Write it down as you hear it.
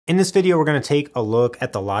In this video, we're going to take a look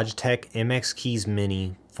at the Logitech MX Keys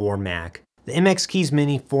Mini for Mac. The MX Keys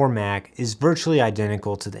Mini for Mac is virtually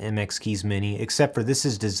identical to the MX Keys Mini, except for this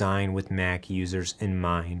is designed with Mac users in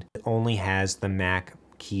mind. It only has the Mac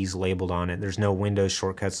keys labeled on it. There's no Windows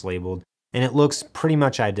shortcuts labeled, and it looks pretty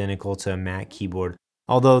much identical to a Mac keyboard.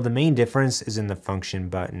 Although the main difference is in the function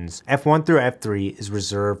buttons. F1 through F3 is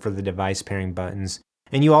reserved for the device pairing buttons,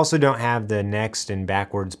 and you also don't have the next and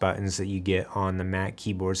backwards buttons that you get on the Mac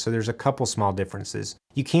keyboard, so there's a couple small differences.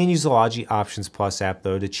 You can use the Logi Options Plus app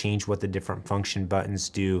though to change what the different function buttons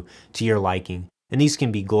do to your liking. And these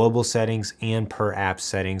can be global settings and per app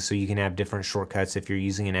settings, so you can have different shortcuts if you're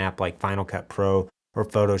using an app like Final Cut Pro or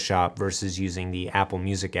Photoshop versus using the Apple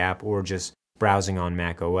Music app or just browsing on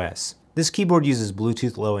Mac OS. This keyboard uses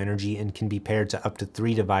Bluetooth Low Energy and can be paired to up to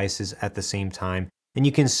 3 devices at the same time. And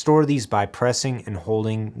you can store these by pressing and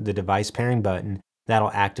holding the device pairing button.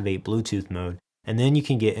 That'll activate Bluetooth mode. And then you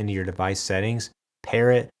can get into your device settings, pair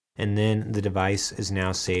it, and then the device is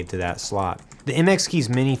now saved to that slot. The MX Keys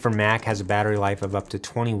Mini for Mac has a battery life of up to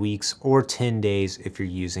 20 weeks or 10 days if you're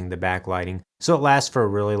using the backlighting. So it lasts for a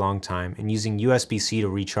really long time, and using USB-C to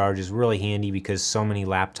recharge is really handy because so many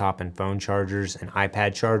laptop and phone chargers and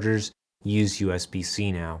iPad chargers use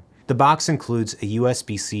USB-C now. The box includes a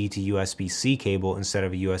USB-C to USB-C cable instead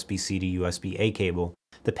of a USB-C to USB-A cable.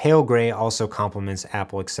 The pale gray also complements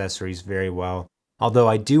Apple accessories very well, although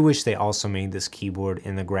I do wish they also made this keyboard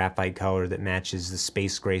in the graphite color that matches the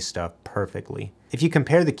space gray stuff perfectly. If you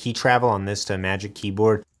compare the key travel on this to a Magic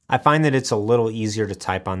Keyboard, I find that it's a little easier to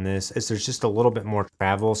type on this as there's just a little bit more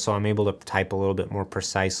travel, so I'm able to type a little bit more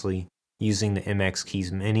precisely using the MX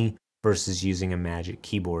Keys Mini versus using a Magic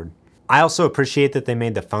Keyboard. I also appreciate that they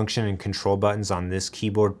made the function and control buttons on this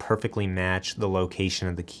keyboard perfectly match the location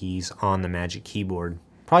of the keys on the Magic Keyboard.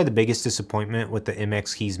 Probably the biggest disappointment with the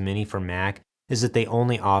MX Keys Mini for Mac is that they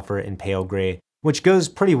only offer it in pale gray, which goes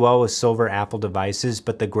pretty well with silver Apple devices,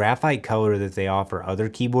 but the graphite color that they offer other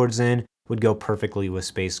keyboards in would go perfectly with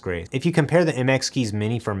space gray. If you compare the MX Keys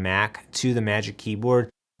Mini for Mac to the Magic Keyboard,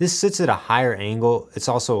 this sits at a higher angle. It's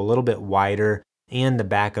also a little bit wider, and the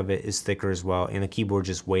back of it is thicker as well, and the keyboard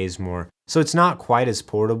just weighs more. So it's not quite as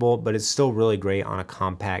portable, but it's still really great on a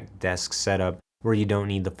compact desk setup where you don't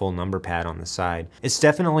need the full number pad on the side. It's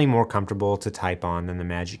definitely more comfortable to type on than the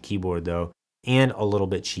Magic Keyboard though, and a little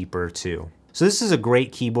bit cheaper too. So this is a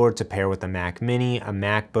great keyboard to pair with a Mac Mini, a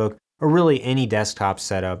MacBook, or really any desktop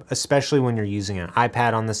setup, especially when you're using an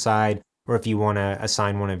iPad on the side, or if you want to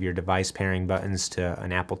assign one of your device pairing buttons to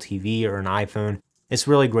an Apple TV or an iPhone. It's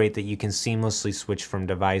really great that you can seamlessly switch from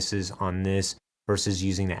devices on this versus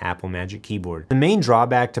using the Apple Magic Keyboard. The main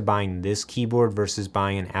drawback to buying this keyboard versus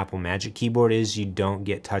buying an Apple Magic Keyboard is you don't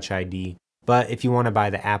get Touch ID. But if you want to buy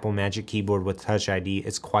the Apple Magic Keyboard with Touch ID,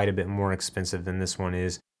 it's quite a bit more expensive than this one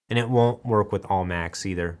is, and it won't work with all Macs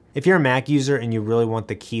either. If you're a Mac user and you really want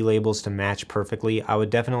the key labels to match perfectly, I would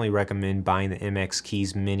definitely recommend buying the MX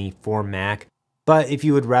Keys Mini for Mac. But if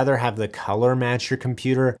you would rather have the color match your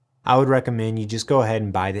computer, I would recommend you just go ahead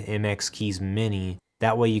and buy the MX Keys Mini.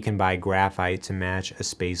 That way you can buy graphite to match a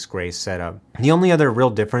space gray setup. The only other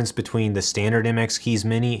real difference between the standard MX Keys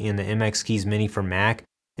Mini and the MX Keys Mini for Mac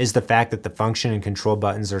is the fact that the function and control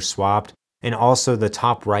buttons are swapped, and also the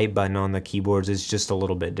top right button on the keyboards is just a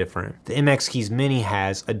little bit different. The MX Keys Mini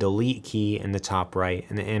has a delete key in the top right,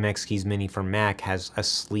 and the MX Keys Mini for Mac has a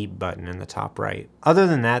sleep button in the top right. Other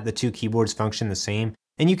than that, the two keyboards function the same.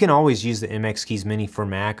 And you can always use the MX Keys Mini for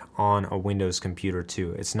Mac on a Windows computer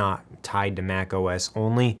too. It's not tied to Mac OS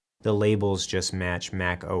only. The labels just match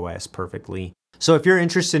Mac OS perfectly. So if you're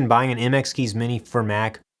interested in buying an MX Keys Mini for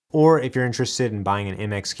Mac, or if you're interested in buying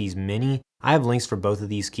an MX Keys Mini, I have links for both of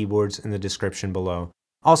these keyboards in the description below.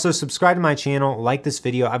 Also, subscribe to my channel, like this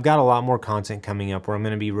video. I've got a lot more content coming up where I'm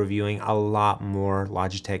going to be reviewing a lot more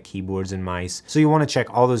Logitech keyboards and mice. So you want to check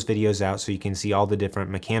all those videos out so you can see all the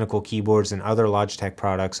different mechanical keyboards and other Logitech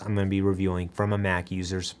products I'm going to be reviewing from a Mac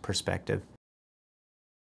user's perspective.